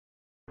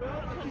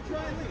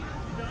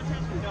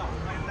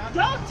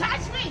Don't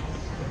touch me!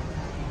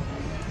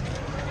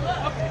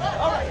 Okay,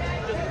 all right.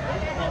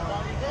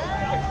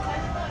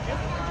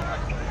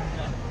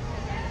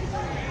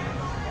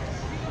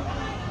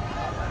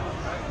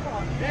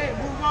 Hey,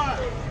 move on.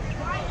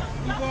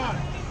 Move on.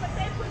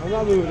 I'm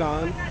not moving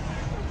on.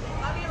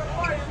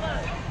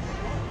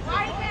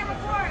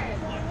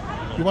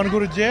 You want to go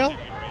to jail?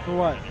 For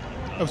what?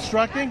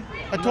 Obstructing?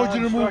 I told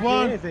you to move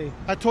on. Anything.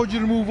 I told you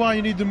to move on.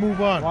 You need to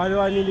move on. Why do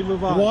I need to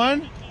move on?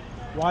 1,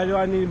 Why do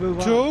I need to move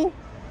on? 2,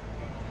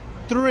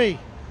 3.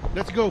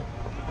 Let's go.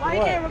 Why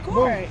you can't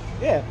record? Move.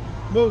 Yeah,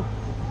 move.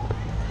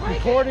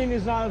 Recording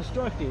is not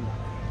obstructing.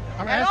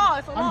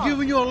 I'm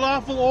giving you a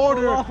lawful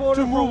order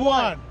to move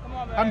on.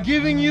 I'm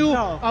giving you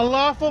a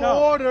lawful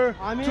order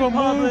I'm in to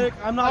public.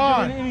 move I'm not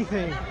on. doing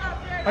anything.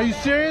 Are you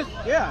serious?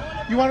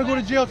 Yeah. You want to go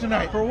to jail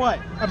tonight? For what?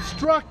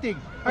 Obstructing.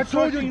 I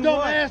told you Obstructing don't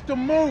what? ask to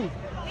move.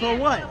 For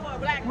what?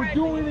 We're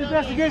doing an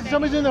investigation.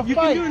 Somebody's in a You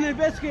fight. can do an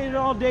investigation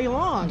all day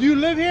long. Do you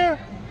live here?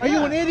 Are you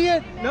Yeah. an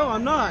idiot? No,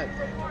 I'm not.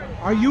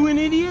 Are you an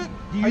idiot?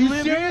 Do you Are you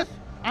live serious? here?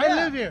 I Yeah.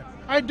 live here.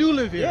 I do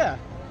live here. Yeah.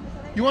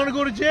 You want to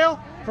go to jail?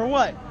 For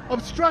what?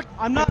 Obstruct.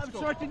 I'm not Let's go.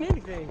 obstructing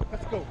anything.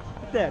 Let's go. Look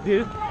at that,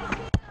 dude.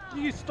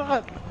 You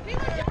stop.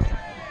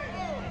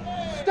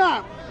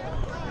 Stop.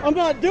 I'm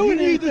not doing You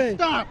need to anything.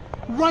 stop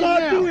right Stop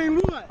now. doing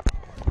what?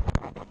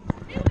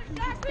 He was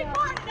just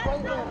recording.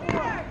 That's not fair.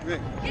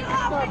 Get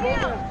off of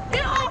him.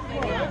 Get off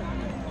of him.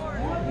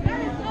 That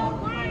is so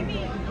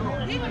grimy.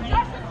 He was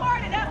just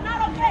recording. That's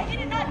not okay. He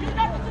did not do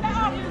nothing to the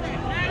officer. We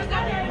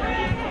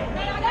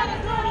gotta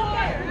do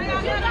it. We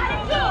gotta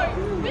do it.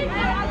 We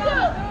gotta do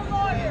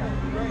it.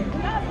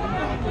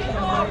 Get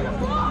off the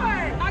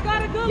board. I got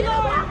a good lawyer. Get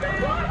off the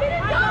board. He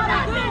didn't do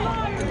nothing.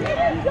 He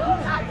didn't do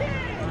nothing.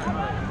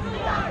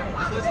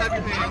 Let's have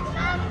your hands.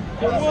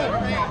 For what?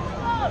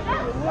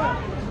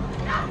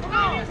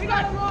 We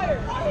got a lawyer.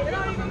 It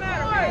don't even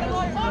matter.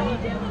 All he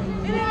did was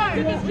he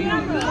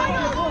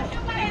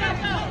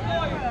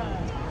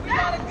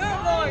got a good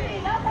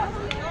lawyer.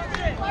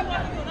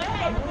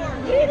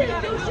 He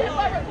didn't do shit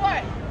but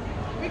report.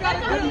 We got a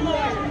good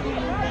lawyer.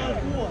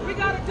 We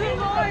got a good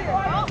lawyer.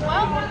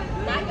 Well,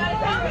 I gotta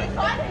tell me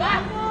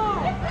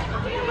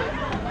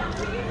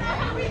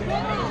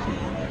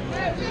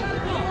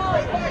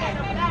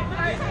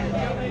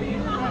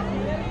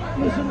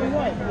Listen to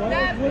what? What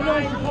am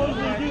I supposed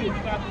to do?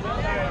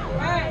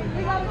 Hey,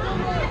 we got a good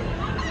lawyer.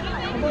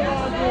 I'm going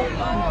to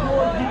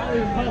record people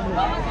in public.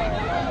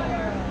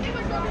 He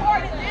was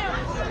recording them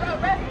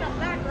arresting a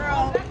black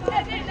girl.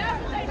 And then that's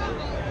what they do.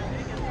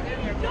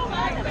 You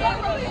like to be a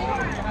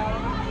reporter.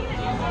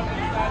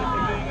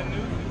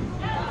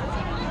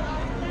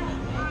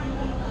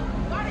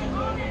 Why they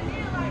hold that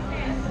man like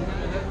that?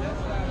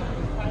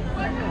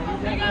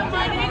 They got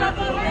money, they got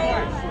good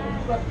lawyers.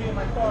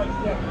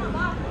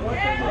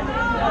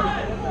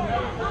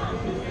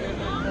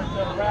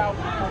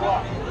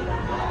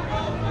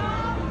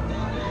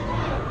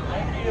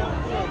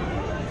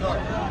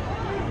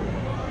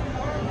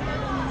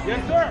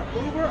 Yes, sir.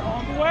 Uber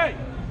on the way.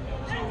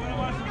 So what am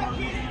I supposed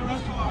to do the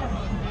rest of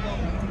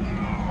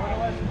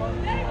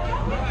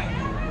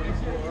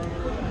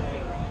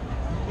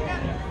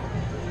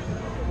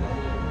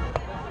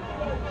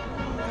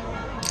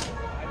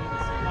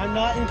I'm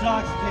not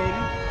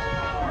intoxicated.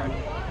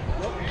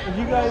 If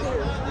you guys...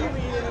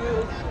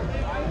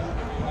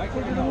 I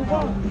told you to move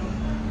on.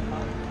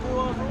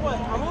 For what?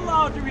 I'm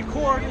allowed to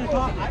record and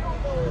talk.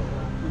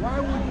 Why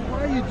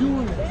are you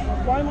doing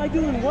this? Why am I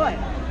doing what?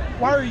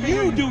 Why are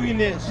you doing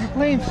this? You're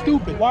playing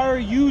stupid. Why are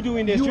you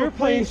doing this? You You're are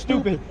playing playing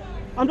stupid.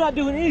 I'm not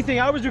doing anything.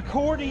 I was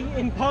recording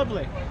in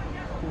public.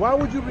 Why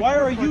would you? Why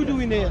are you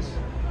doing this?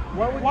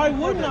 Why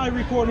wouldn't I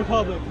record in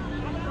public?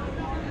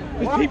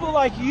 Because people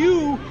like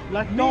you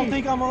don't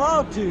think I'm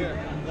allowed to.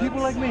 People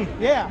like me.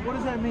 Yeah. What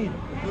does that mean?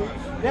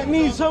 That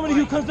means somebody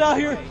who comes out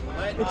here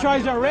and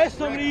tries to arrest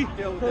somebody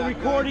for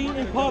recording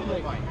in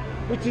public,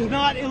 which is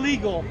not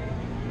illegal.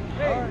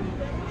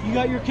 You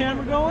got your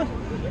camera going?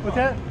 What's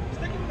that?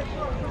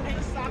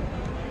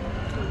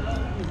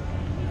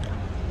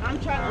 I'm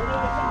trying to